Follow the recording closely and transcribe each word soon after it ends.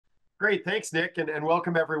Great, thanks, Nick, and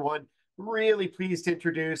welcome everyone. Really pleased to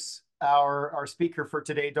introduce our speaker for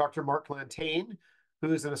today, Dr. Marc Lanteigne,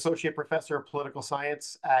 who's an associate professor of political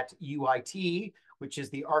science at UiT, which is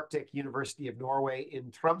the Arctic University of Norway in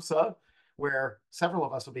Tromsø, where several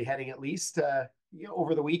of us will be heading at least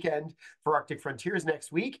over the weekend for Arctic Frontiers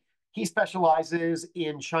next week. He specializes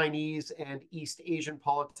in Chinese and East Asian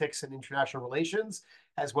politics and international relations,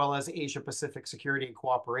 as well as Asia-Pacific security and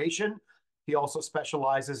cooperation. He also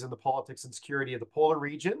specializes in the politics and security of the polar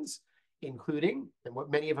regions, including, and what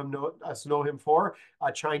many of us know him for,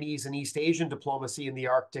 Chinese and East Asian diplomacy in the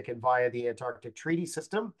Arctic and via the Antarctic Treaty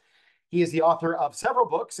System. He is the author of several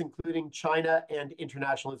books, including China and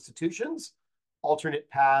International Institutions, Alternate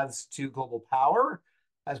Paths to Global Power,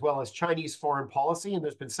 as well as Chinese Foreign Policy. And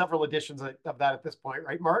there's been several editions of that at this point,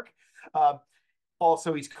 right, Mark?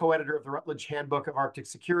 Also, he's co-editor of the Routledge Handbook of Arctic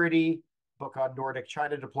Security, book on Nordic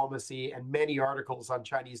China diplomacy, and many articles on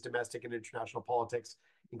Chinese domestic and international politics,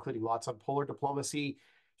 including lots on polar diplomacy.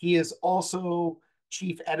 He is also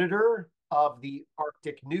chief editor of the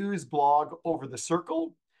Arctic news blog Over the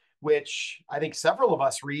Circle, which I think several of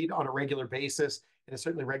us read on a regular basis and is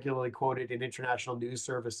certainly regularly quoted in international news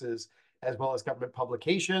services as well as government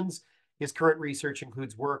publications. His current research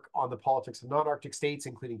includes work on the politics of non-Arctic states,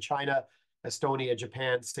 including China, Estonia,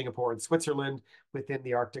 Japan, Singapore, and Switzerland within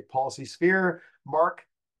the Arctic policy sphere. Mark,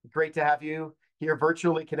 great to have you here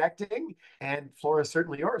virtually connecting, and floor is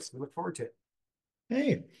certainly yours. We look forward to it.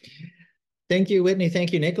 Hey, thank you, Whitney.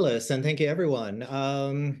 Thank you, Nicholas, and thank you,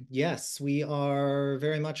 everyone. Yes, we are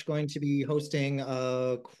very much going to be hosting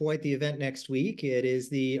quite the event next week. It is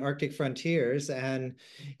the Arctic Frontiers, and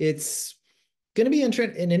it's going to be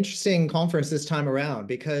an interesting conference this time around,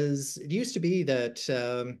 because it used to be that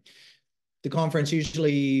the conference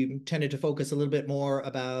usually tended to focus a little bit more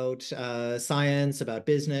about science, about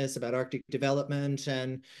business, about Arctic development.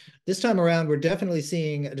 And this time around, we're definitely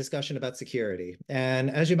seeing a discussion about security. And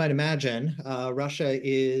as you might imagine, Russia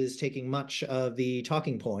is taking much of the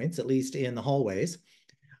talking points, at least in the hallways.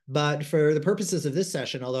 But for the purposes of this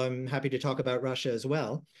session, although I'm happy to talk about Russia as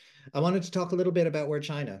well, I wanted to talk a little bit about where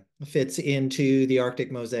China fits into the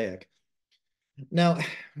Arctic mosaic. Now,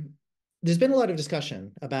 there's been a lot of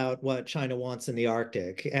discussion about what China wants in the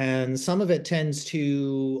Arctic, and some of it tends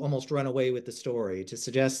to almost run away with the story, to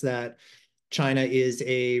suggest that China is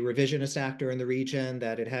a revisionist actor in the region,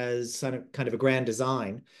 that it has kind of a grand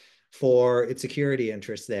design for its security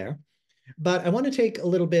interests there. But I want to take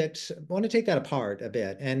that apart a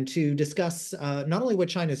bit and to discuss not only what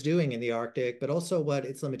China's doing in the Arctic, but also what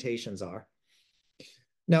its limitations are.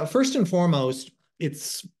 Now, first and foremost,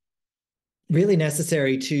 it's really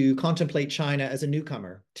necessary to contemplate China as a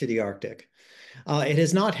newcomer to the Arctic. It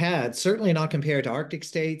has not had, certainly not compared to Arctic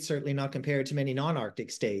states, certainly not compared to many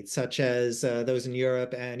non-Arctic states, such as those in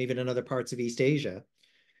Europe and even in other parts of East Asia.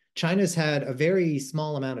 China's had a very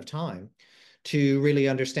small amount of time to really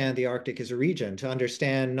understand the Arctic as a region, to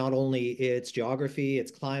understand not only its geography,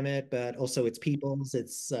 its climate, but also its peoples,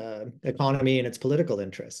 its economy, and its political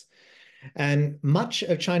interests. And much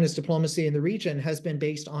of China's diplomacy in the region has been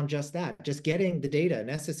based on just that, just getting the data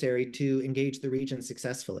necessary to engage the region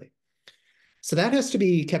successfully. So that has to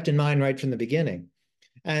be kept in mind right from the beginning.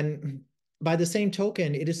 And by the same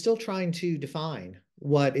token, it is still trying to define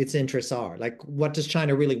what its interests are. Like, what does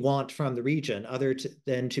China really want from the region other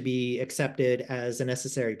than to be accepted as a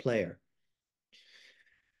necessary player?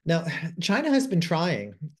 Now, China has been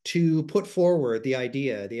trying to put forward the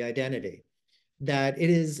idea, the identity, that it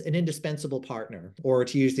is an indispensable partner, or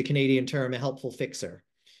to use the Canadian term, a helpful fixer.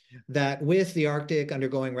 That with the Arctic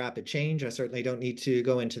undergoing rapid change, I certainly don't need to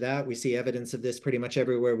go into that. We see evidence of this pretty much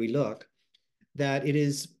everywhere we look, that it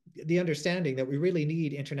is the understanding that we really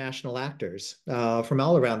need international actors from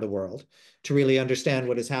all around the world to really understand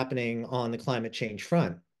what is happening on the climate change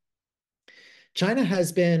front. China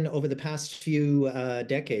has been, over the past few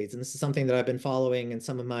decades, and this is something that I've been following in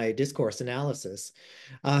some of my discourse analysis,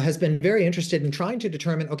 has been very interested in trying to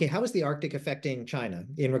determine, okay, how is the Arctic affecting China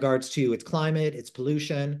in regards to its climate, its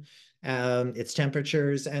pollution, its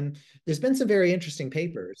temperatures? And there's been some very interesting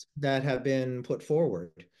papers that have been put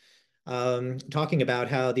forward, talking about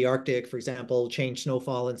how the Arctic, for example, changed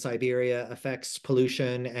snowfall in Siberia affects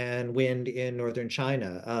pollution and wind in northern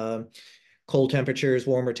China. Cold temperatures,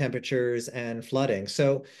 warmer temperatures, and flooding.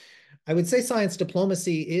 So I would say science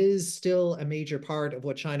diplomacy is still a major part of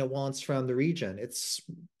what China wants from the region. It's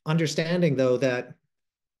understanding, though, that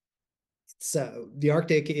the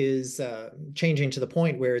Arctic is changing to the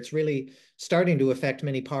point where it's really starting to affect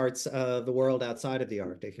many parts of the world outside of the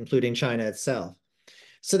Arctic, including China itself.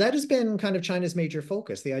 So that has been kind of China's major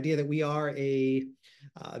focus, the idea that we are a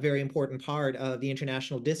a very important part of the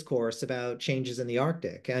international discourse about changes in the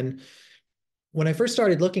Arctic. And when I first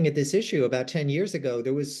started looking at this issue about 10 years ago,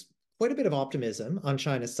 there was quite a bit of optimism on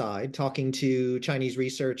China's side, talking to Chinese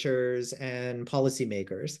researchers and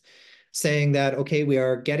policymakers, saying that, okay, we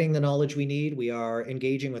are getting the knowledge we need. We are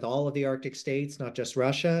engaging with all of the Arctic states, not just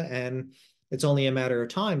Russia. And it's only a matter of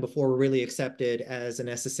time before we're really accepted as a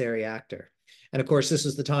necessary actor. And of course, this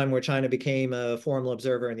was the time where China became a formal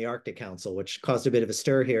observer in the Arctic Council, which caused a bit of a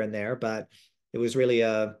stir here and there, but it was really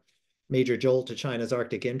a major jolt to China's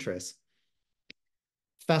Arctic interests.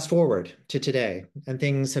 Fast forward to today, and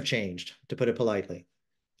things have changed, to put it politely.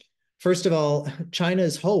 First of all,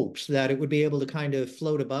 China's hoped that it would be able to kind of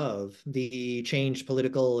float above the changed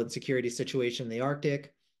political and security situation in the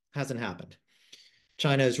Arctic. Hasn't happened.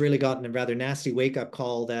 China has really gotten a rather nasty wake-up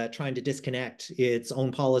call that trying to disconnect its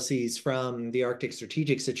own policies from the Arctic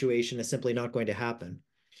strategic situation is simply not going to happen.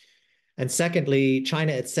 And secondly,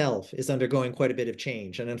 China itself is undergoing quite a bit of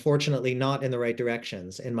change, and unfortunately not in the right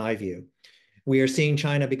directions, in my view. We are seeing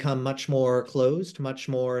China become much more closed, much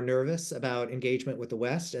more nervous about engagement with the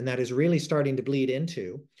West, and that is really starting to bleed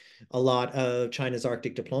into a lot of China's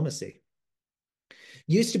Arctic diplomacy.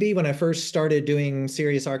 Used to be when I first started doing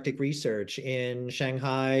serious Arctic research in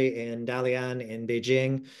Shanghai, in Dalian, in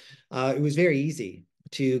Beijing, it was very easy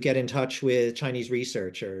to get in touch with Chinese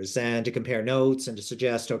researchers and to compare notes and to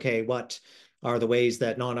suggest, okay, what are the ways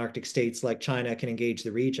that non-Arctic states like China can engage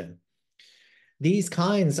the region? These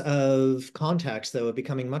kinds of contacts, though, are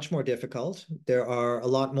becoming much more difficult. There are a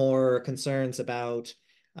lot more concerns about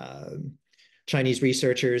Chinese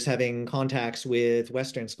researchers having contacts with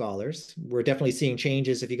Western scholars. We're definitely seeing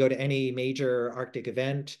changes. If you go to any major Arctic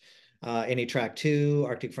event, any Track 2,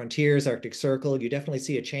 Arctic Frontiers, Arctic Circle, you definitely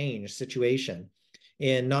see a change situation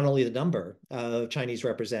in not only the number of Chinese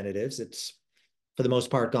representatives, it's for the most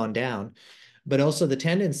part gone down, but also the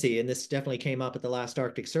tendency, and this definitely came up at the last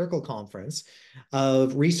Arctic Circle conference,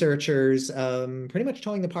 of researchers pretty much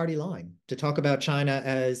towing the party line to talk about China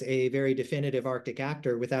as a very definitive Arctic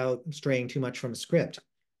actor without straying too much from a script.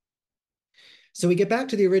 So we get back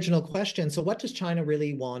to the original question. So what does China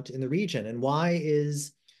really want in the region? And why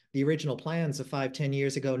is the original plans of 5-10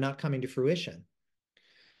 years ago not coming to fruition?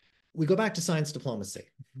 We go back to science diplomacy.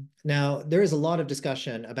 Now, there is a lot of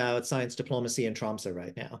discussion about science diplomacy in Tromsø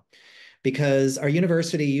right now, because our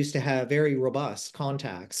university used to have very robust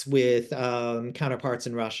contacts with counterparts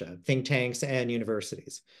in Russia, think tanks and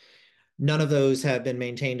universities. None of those have been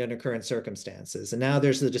maintained under current circumstances. And now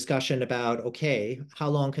there's the discussion about, okay, how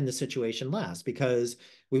long can the situation last? Because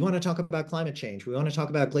we want to talk about climate change. We want to talk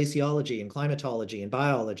about glaciology and climatology and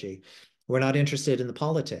biology. We're not interested in the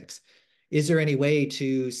politics. Is there any way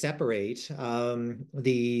to separate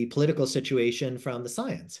the political situation from the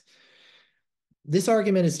science? This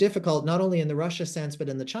argument is difficult not only in the Russia sense, but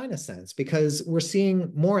in the China sense, because we're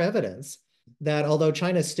seeing more evidence that although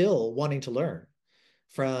China is still wanting to learn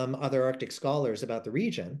from other Arctic scholars about the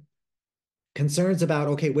region, concerns about,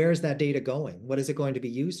 okay, where is that data going? What is it going to be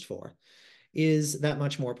used for? Is that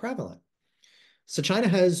much more prevalent? So China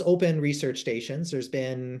has open research stations. There's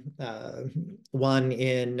been one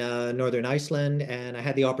in northern Iceland, and I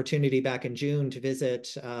had the opportunity back in June to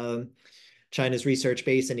visit China's research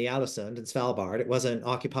base in NAADSN in Svalbard. It wasn't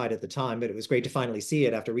occupied at the time, but it was great to finally see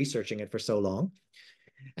it after researching it for so long.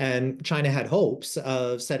 And China had hopes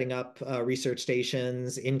of setting up research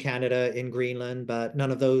stations in Canada, in Greenland, but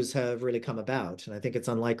none of those have really come about. And I think it's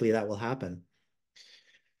unlikely that will happen.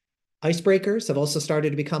 Icebreakers have also started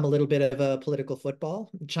to become a little bit of a political football.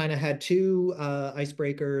 China had two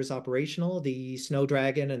icebreakers operational, the Snow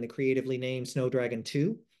Dragon and the creatively named Snow Dragon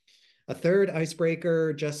 2. A third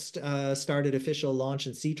icebreaker just started official launch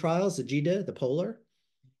and sea trials, the JIDA, the Polar.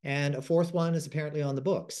 And a fourth one is apparently on the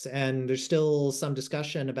books. And there's still some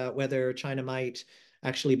discussion about whether China might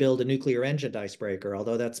actually build a nuclear engined icebreaker,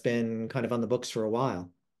 although that's been kind of on the books for a while.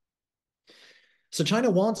 So China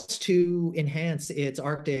wants to enhance its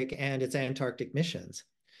Arctic and its Antarctic missions.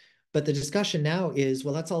 But the discussion now is,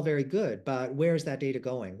 well, that's all very good, but where's that data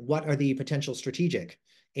going? What are the potential strategic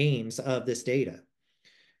aims of this data?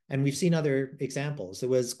 And we've seen other examples. There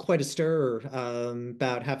was quite a stir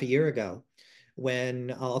about half a year ago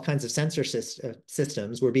when all kinds of sensor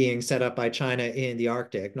systems were being set up by China in the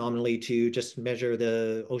Arctic, nominally to just measure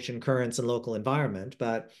the ocean currents and local environment,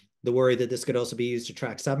 but the worry that this could also be used to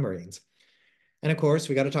track submarines. And of course,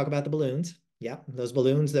 we got to talk about the balloons. Yeah, those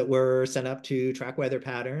balloons that were sent up to track weather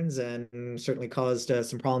patterns and certainly caused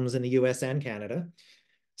some problems in the US and Canada.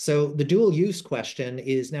 So the dual use question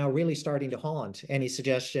is now really starting to haunt any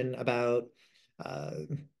suggestion about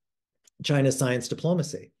China's science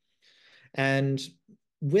diplomacy. And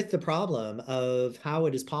with the problem of how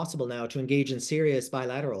it is possible now to engage in serious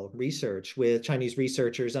bilateral research with Chinese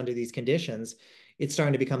researchers under these conditions, it's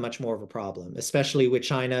starting to become much more of a problem, especially with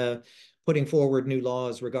China putting forward new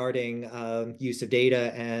laws regarding use of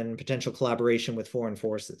data and potential collaboration with foreign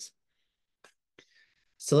forces.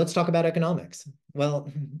 So let's talk about economics.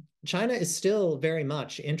 Well, China is still very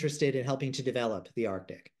much interested in helping to develop the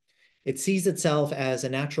Arctic. It sees itself as a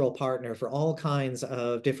natural partner for all kinds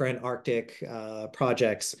of different Arctic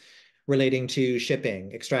projects relating to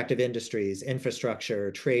shipping, extractive industries,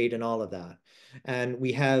 infrastructure, trade, and all of that. And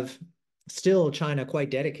we have still China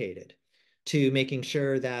quite dedicated to making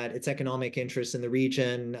sure that its economic interests in the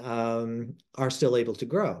region are still able to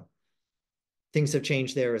grow. Things have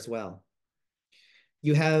changed there as well.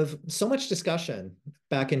 You have so much discussion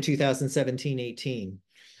back in 2017-18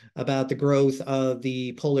 about the growth of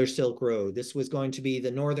the Polar Silk Road. This was going to be the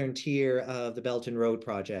northern tier of the Belt and Road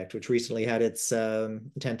Project, which recently had its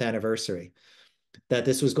 10th anniversary. That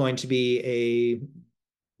this was going to be a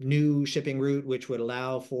new shipping route which would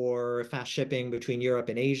allow for fast shipping between Europe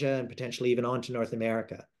and Asia and potentially even on to North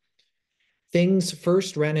America. Things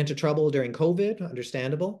first ran into trouble during COVID,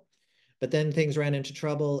 understandable, but then things ran into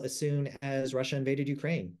trouble as soon as Russia invaded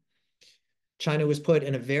Ukraine. China was put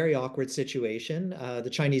in a very awkward situation. The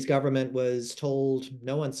Chinese government was told,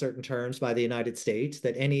 no uncertain terms, by the United States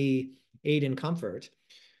that any aid and comfort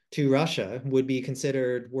to Russia would be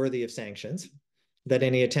considered worthy of sanctions, that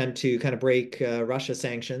any attempt to kind of break Russia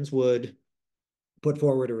sanctions would put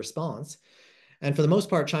forward a response. And for the most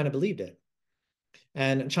part, China believed it.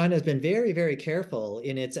 And China has been very, very careful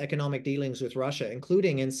in its economic dealings with Russia,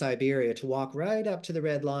 including in Siberia, to walk right up to the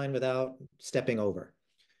red line without stepping over.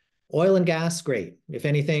 Oil and gas, great. If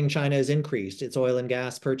anything, China has increased its oil and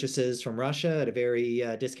gas purchases from Russia at a very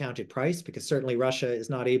discounted price, because certainly Russia is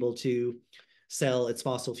not able to sell its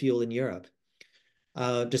fossil fuel in Europe.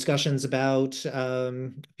 Discussions about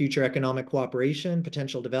future economic cooperation,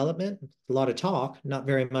 potential development, a lot of talk, not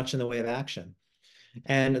very much in the way of action.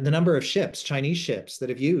 And the number of ships, Chinese ships, that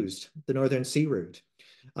have used the Northern Sea Route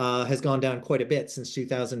has gone down quite a bit since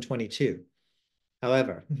 2022.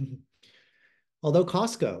 However, although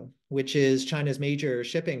COSCO, which is China's major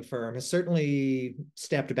shipping firm, has certainly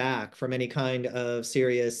stepped back from any kind of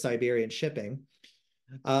serious Siberian shipping,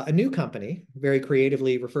 a new company, very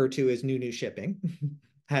creatively referred to as New Shipping,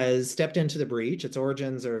 has stepped into the breach. Its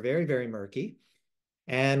origins are very, very murky.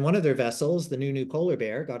 And one of their vessels, the New Polar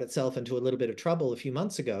Bear, got itself into a little bit of trouble a few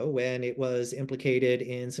months ago when it was implicated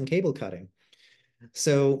in some cable cutting.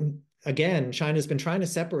 So again, China's been trying to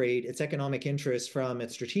separate its economic interests from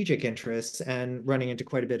its strategic interests and running into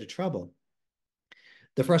quite a bit of trouble.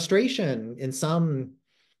 The frustration in some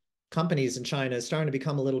companies in China is starting to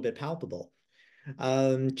become a little bit palpable.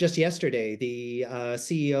 Just yesterday, the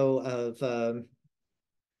CEO of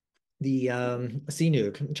the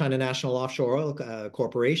CNOOC, China National Offshore Oil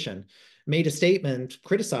Corporation, made a statement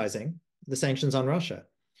criticizing the sanctions on Russia.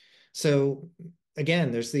 So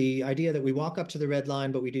again, there's the idea that we walk up to the red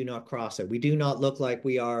line, but we do not cross it. We do not look like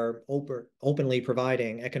we are openly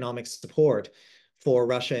providing economic support for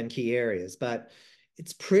Russia in key areas. But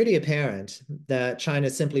it's pretty apparent that China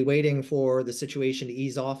is simply waiting for the situation to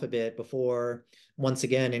ease off a bit before once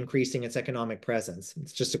again increasing its economic presence.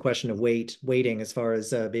 It's just a question of waiting as far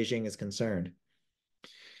as Beijing is concerned.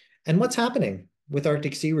 And what's happening with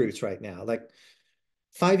Arctic sea routes right now? Like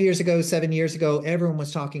 5 years ago, 7 years ago, everyone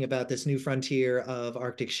was talking about this new frontier of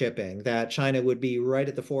Arctic shipping, that China would be right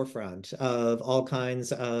at the forefront of all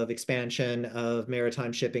kinds of expansion of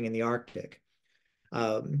maritime shipping in the Arctic.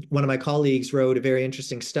 One of my colleagues wrote a very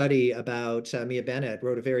interesting study about, Mia Bennett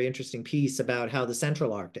wrote a very interesting piece about how the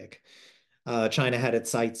Central Arctic China had its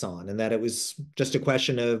sights on, and that it was just a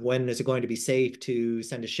question of when is it going to be safe to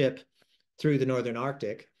send a ship through the Northern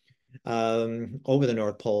Arctic over the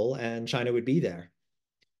North Pole, and China would be there.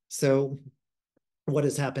 So what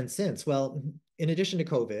has happened since? Well, in addition to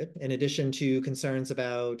COVID, in addition to concerns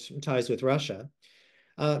about ties with Russia,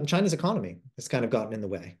 China's economy has kind of gotten in the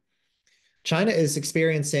way. China is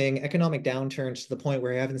experiencing economic downturns to the point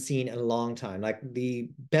where we haven't seen in a long time. Like the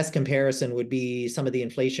best comparison would be some of the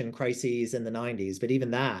inflation crises in the 90s, but even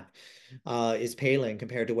that is paling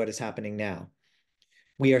compared to what is happening now.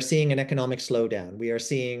 We are seeing an economic slowdown. We are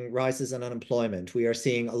seeing rises in unemployment. We are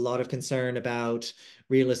seeing a lot of concern about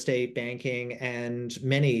real estate, banking, and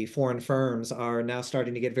many foreign firms are now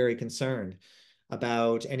starting to get very concerned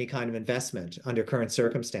about any kind of investment under current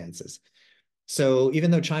circumstances. So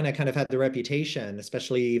even though China kind of had the reputation,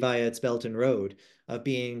 especially via its Belt and Road, of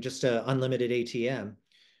being just an unlimited ATM,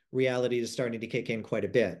 reality is starting to kick in quite a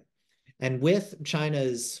bit. And with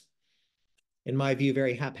China's in my view,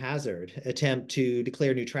 very haphazard attempt to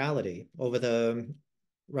declare neutrality over the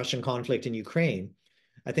Russian conflict in Ukraine.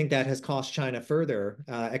 I think that has cost China further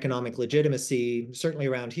economic legitimacy, certainly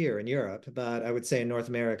around here in Europe, but I would say in North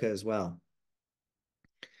America as well.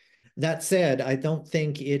 That said, I don't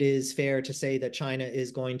think it is fair to say that China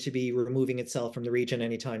is going to be removing itself from the region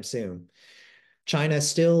anytime soon. China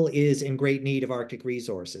still is in great need of Arctic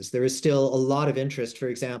resources. There is still a lot of interest, for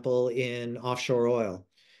example, in offshore oil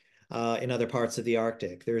in other parts of the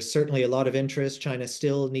Arctic. There is certainly a lot of interest. China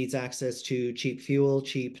still needs access to cheap fuel,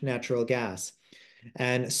 cheap natural gas.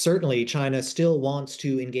 And certainly China still wants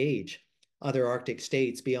to engage other Arctic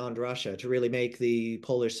states beyond Russia to really make the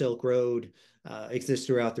Polar Silk Road exist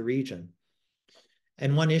throughout the region.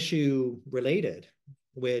 And one issue related,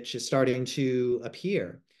 which is starting to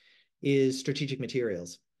appear, is strategic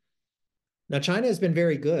materials. Now, China has been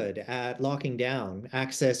very good at locking down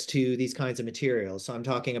access to these kinds of materials. So I'm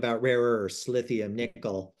talking about rare earths, lithium,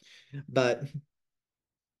 nickel, but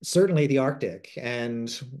certainly the Arctic,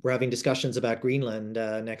 and we're having discussions about Greenland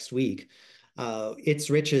next week. Its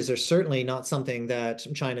riches are certainly not something that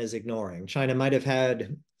China is ignoring. China might have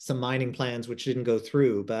had some mining plans which didn't go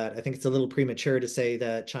through, but I think it's a little premature to say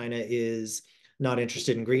that China is not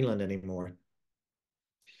interested in Greenland anymore.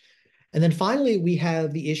 And then finally, we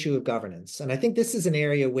have the issue of governance. And I think this is an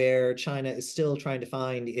area where China is still trying to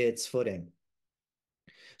find its footing.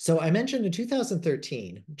 So I mentioned in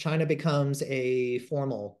 2013, China becomes a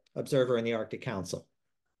formal observer in the Arctic Council.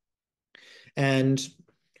 And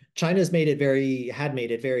China had made it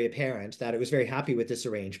very apparent that it was very happy with this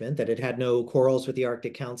arrangement, that it had no quarrels with the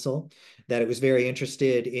Arctic Council, that it was very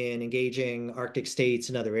interested in engaging Arctic states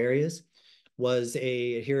in other areas, was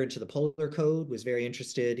a adherent to the Polar Code, was very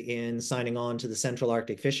interested in signing on to the Central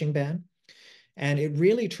Arctic fishing ban. And it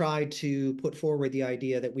really tried to put forward the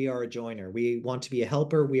idea that we are a joiner. We want to be a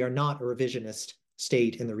helper. We are not a revisionist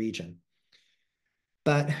state in the region.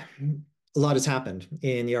 But a lot has happened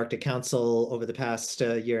in the Arctic Council over the past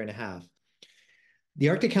year and a half. The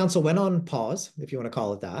Arctic Council went on pause, if you want to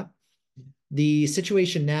call it that. The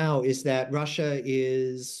situation now is that Russia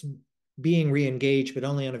is being re-engaged, but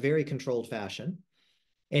only on a very controlled fashion.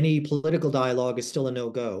 Any political dialogue is still a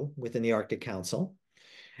no-go within the Arctic Council.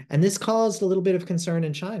 And this caused a little bit of concern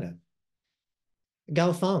in China.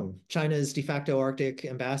 Gao Feng, China's de facto Arctic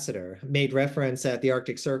ambassador, made reference at the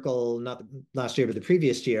Arctic Circle, not last year, but the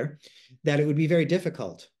previous year, that it would be very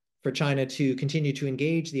difficult for China to continue to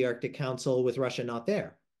engage the Arctic Council with Russia not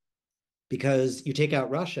there. Because you take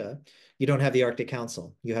out Russia, you don't have the Arctic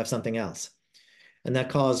Council, you have something else. And that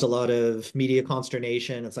caused a lot of media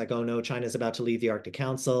consternation. It's like, oh no, China's about to leave the Arctic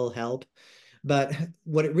Council, help. But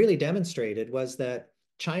what it really demonstrated was that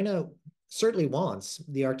China certainly wants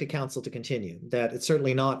the Arctic Council to continue, that it's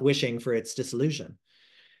certainly not wishing for its dissolution.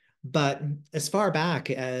 But as far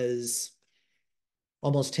back as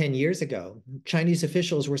almost 10 years ago, Chinese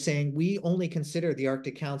officials were saying, we only consider the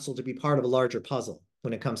Arctic Council to be part of a larger puzzle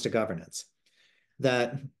when it comes to governance,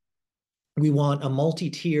 that we want a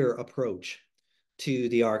multi-tier approach to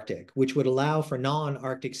the Arctic, which would allow for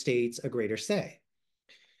non-Arctic states a greater say.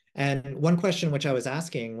 And one question which I was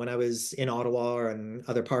asking when I was in Ottawa and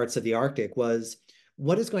other parts of the Arctic was,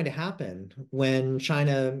 what is going to happen when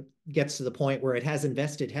China gets to the point where it has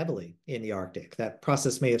invested heavily in the Arctic? That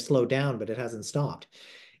process may have slowed down, but it hasn't stopped.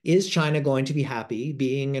 Is China going to be happy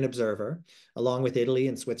being an observer, along with Italy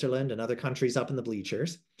and Switzerland and other countries up in the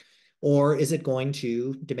bleachers? Or is it going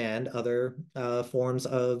to demand other forms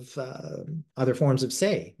of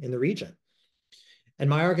say in the region? And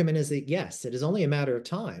my argument is that yes, it is only a matter of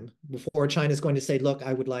time before China is going to say, look,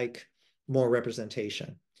 I would like more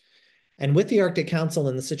representation. And with the Arctic Council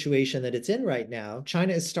in the situation that it's in right now,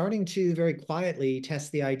 China is starting to very quietly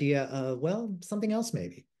test the idea of, well, something else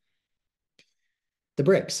maybe. The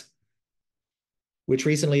BRICS, which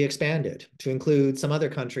recently expanded to include some other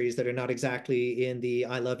countries that are not exactly in the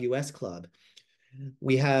I Love US club.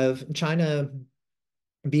 We have China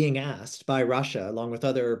being asked by Russia, along with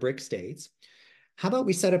other BRIC states, how about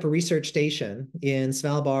we set up a research station in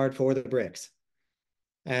Svalbard for the BRICS?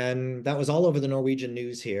 And that was all over the Norwegian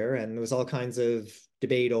news here. And there was all kinds of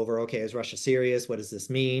debate over, okay, is Russia serious? What does this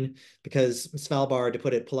mean? Because Svalbard, to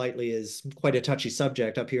put it politely, is quite a touchy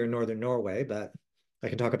subject up here in northern Norway, but I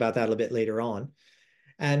can talk about that a little bit later on.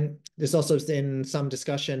 And there's also been some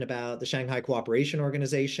discussion about the Shanghai Cooperation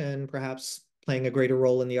Organization, perhaps playing a greater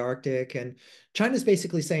role in the Arctic. And China's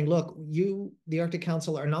basically saying, look, you, the Arctic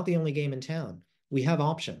Council, are not the only game in town. We have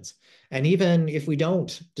options. And even if we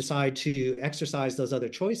don't decide to exercise those other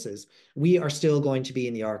choices, we are still going to be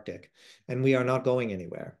in the Arctic and we are not going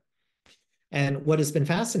anywhere. And what has been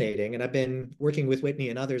fascinating, and I've been working with Whitney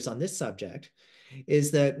and others on this subject,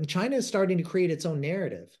 is that China is starting to create its own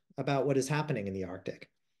narrative about what is happening in the Arctic.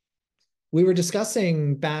 We were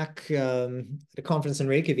discussing back at a conference in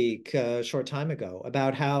Reykjavik a short time ago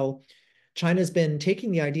about how China's been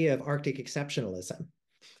taking the idea of Arctic exceptionalism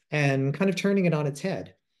and kind of turning it on its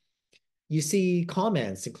head. You see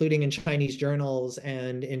comments, including in Chinese journals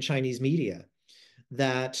and in Chinese media,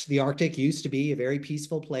 that the Arctic used to be a very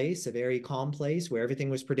peaceful place, a very calm place where everything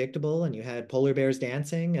was predictable and you had polar bears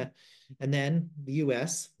dancing. And then the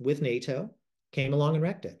US with NATO came along and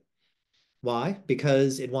wrecked it. Why?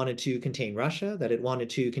 Because it wanted to contain Russia, that it wanted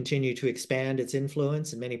to continue to expand its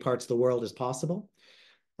influence in many parts of the world as possible.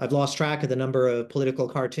 I've lost track of the number of political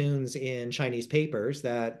cartoons in Chinese papers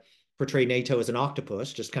that portray NATO as an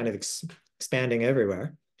octopus, just kind of expanding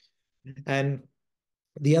everywhere. And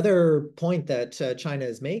the other point that China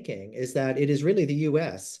is making is that it is really the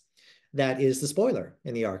US that is the spoiler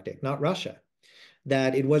in the Arctic, not Russia.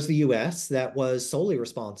 That it was the US that was solely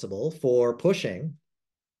responsible for pushing,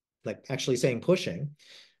 like actually saying pushing,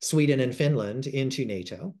 Sweden and Finland into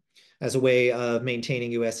NATO as a way of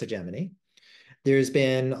maintaining US hegemony. There's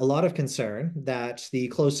been a lot of concern that the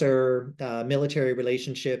closer military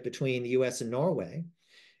relationship between the US and Norway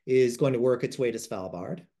is going to work its way to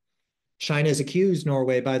Svalbard. China has accused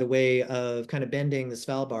Norway, by the way, of kind of bending the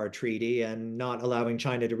Svalbard Treaty and not allowing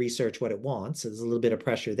China to research what it wants. There's a little bit of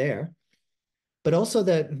pressure there. But also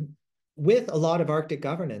that with a lot of Arctic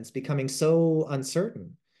governance becoming so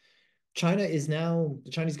uncertain, the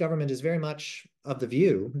Chinese government is very much of the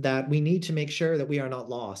view that we need to make sure that we are not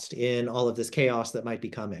lost in all of this chaos that might be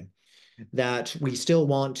coming, that we still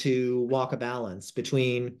want to walk a balance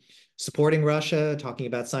between supporting Russia, talking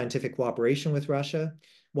about scientific cooperation with Russia,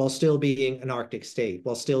 while still being an Arctic state,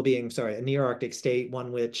 while still being, sorry, a near Arctic state,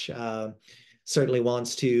 one which certainly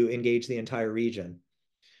wants to engage the entire region.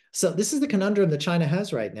 So this is the conundrum that China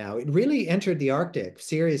has right now. It really entered the Arctic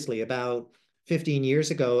seriously about 15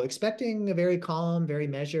 years ago, expecting a very calm, very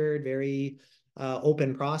measured, very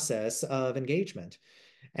open process of engagement.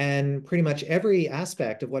 And pretty much every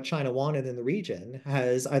aspect of what China wanted in the region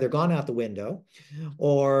has either gone out the window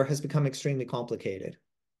or has become extremely complicated.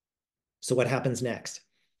 So what happens next?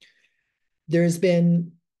 There's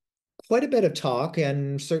been quite a bit of talk,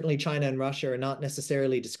 and certainly China and Russia are not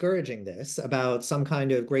necessarily discouraging this, about some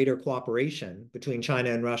kind of greater cooperation between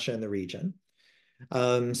China and Russia in the region.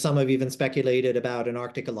 Some have even speculated about an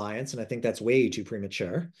Arctic alliance, and I think that's way too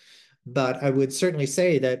premature. But I would certainly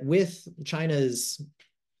say that with China's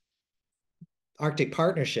Arctic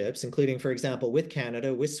partnerships, including, for example, with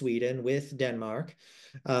Canada, with Sweden, with Denmark,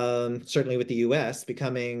 certainly with the US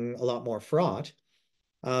becoming a lot more fraught,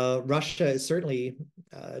 Russia is certainly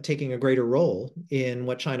taking a greater role in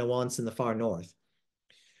what China wants in the far north.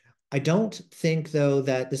 I don't think, though,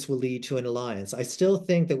 that this will lead to an alliance. I still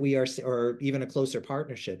think that we are, or even a closer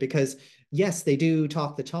partnership, because yes, they do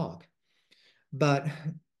talk the talk. But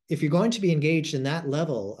if you're going to be engaged in that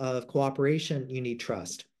level of cooperation, you need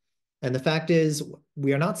trust. And the fact is,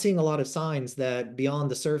 we are not seeing a lot of signs that beyond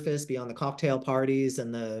the surface, beyond the cocktail parties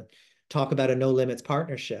and the talk about a no limits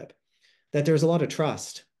partnership, that there's a lot of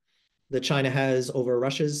trust that China has over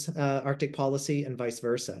Russia's Arctic policy and vice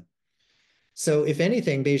versa. So if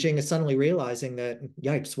anything, Beijing is suddenly realizing that,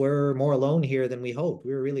 yikes, we're more alone here than we hoped.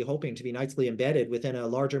 We were really hoping to be nicely embedded within a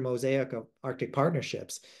larger mosaic of Arctic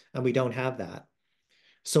partnerships, and we don't have that.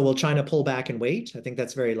 So will China pull back and wait? I think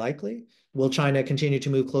that's very likely. Will China continue to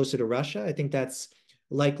move closer to Russia? I think that's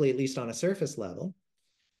likely, at least on a surface level.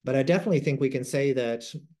 But I definitely think we can say that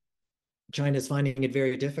China is finding it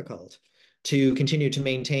very difficult to continue to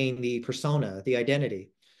maintain the persona, the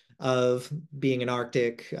identity of being an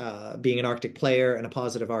Arctic player and a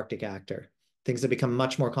positive Arctic actor. Things have become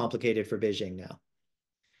much more complicated for Beijing now.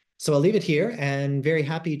 So I'll leave it here and very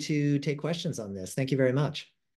happy to take questions on this. Thank you very much.